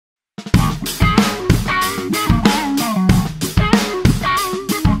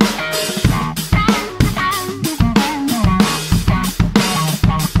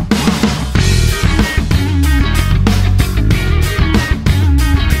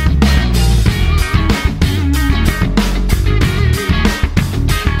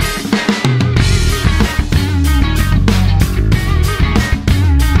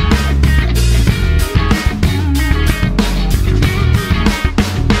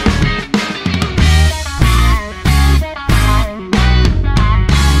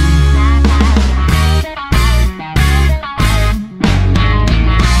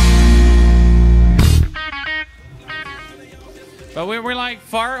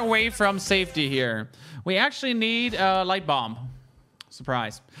far away from safety here. We actually need a light bomb.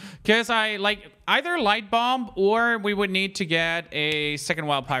 Surprise. Because I like either light bomb or we would need to get a second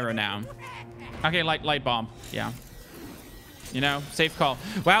wild pyro now. Okay, light bomb. Yeah. You know, safe call.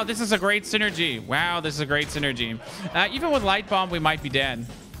 Wow, this is a great synergy. Wow, this is a great synergy. Even with light bomb, we might be dead.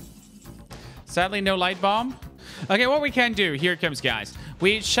 Sadly, no light bomb. Okay, what we can do, here it comes, guys.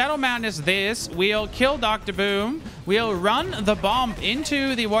 We Shadow Madness this. We'll kill Dr. Boom. We'll run the bomb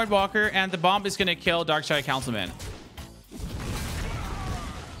into the Voidwalker, and the bomb is going to kill Dark Shadow Councilman.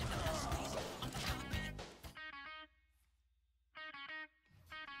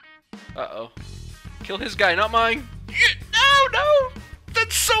 Uh-oh. Kill his guy, not mine. No, no!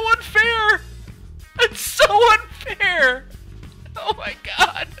 That's so unfair! That's so unfair! Oh my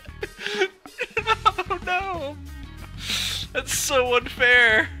god! Oh no! That's so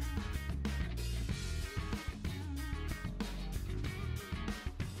unfair!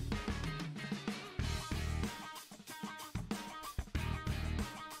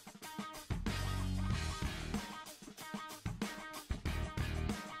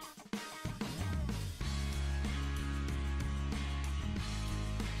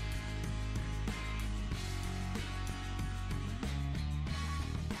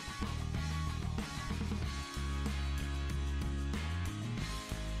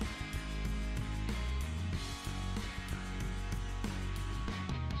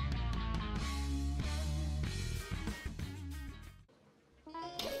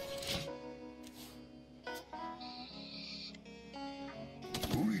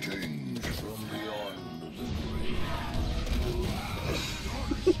 Greetings from beyond the grave.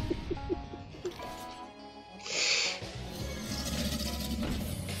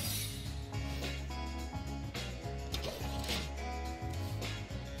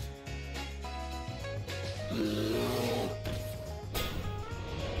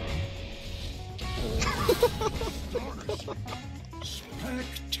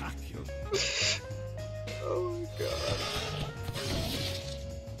 Spectacular. Oh my god.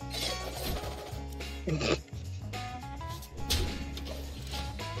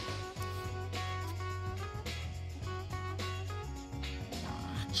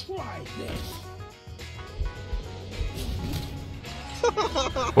 Try this.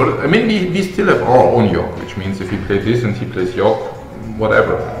 Well, I mean, we still have our own York, which means if he plays this and he plays York,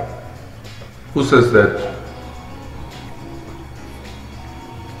 whatever. Who says that?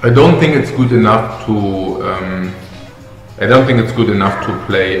 I don't think it's good enough to. I don't think it's good enough to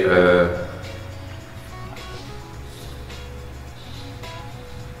play.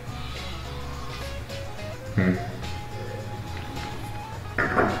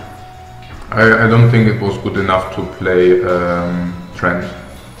 I don't think it was good enough to play Trent.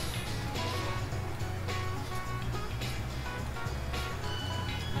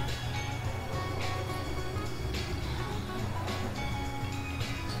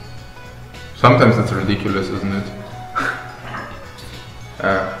 Sometimes it's ridiculous, isn't it?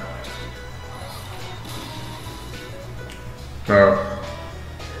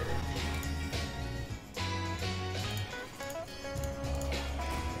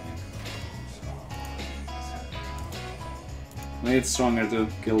 It's stronger to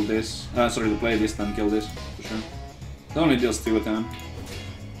kill this. Sorry, to play this than kill this, for sure. It only deals 2 at time.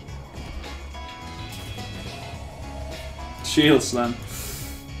 Shield slam.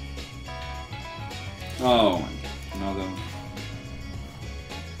 Oh my god, another one.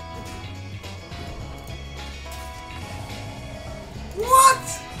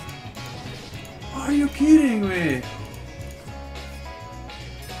 What? Are you kidding me?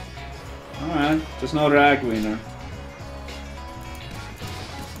 Alright, there's no rag winner.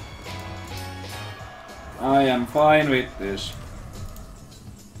 I am fine with this.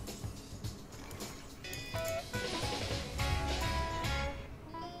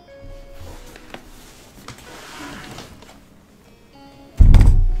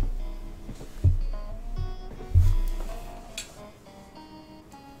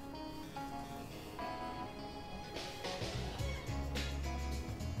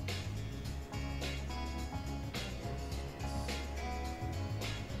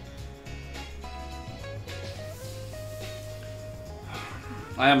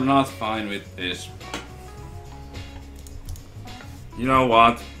 I am not fine with this. You know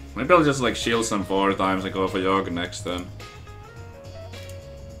what? Maybe I'll just like shield some 4 times and go for Yogg next turn.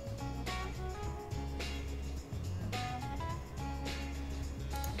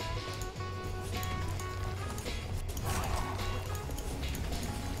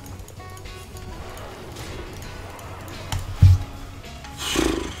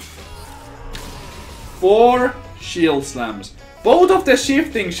 Four Shield slams. Both of the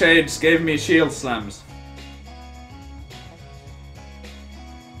shifting shades gave me shield slams.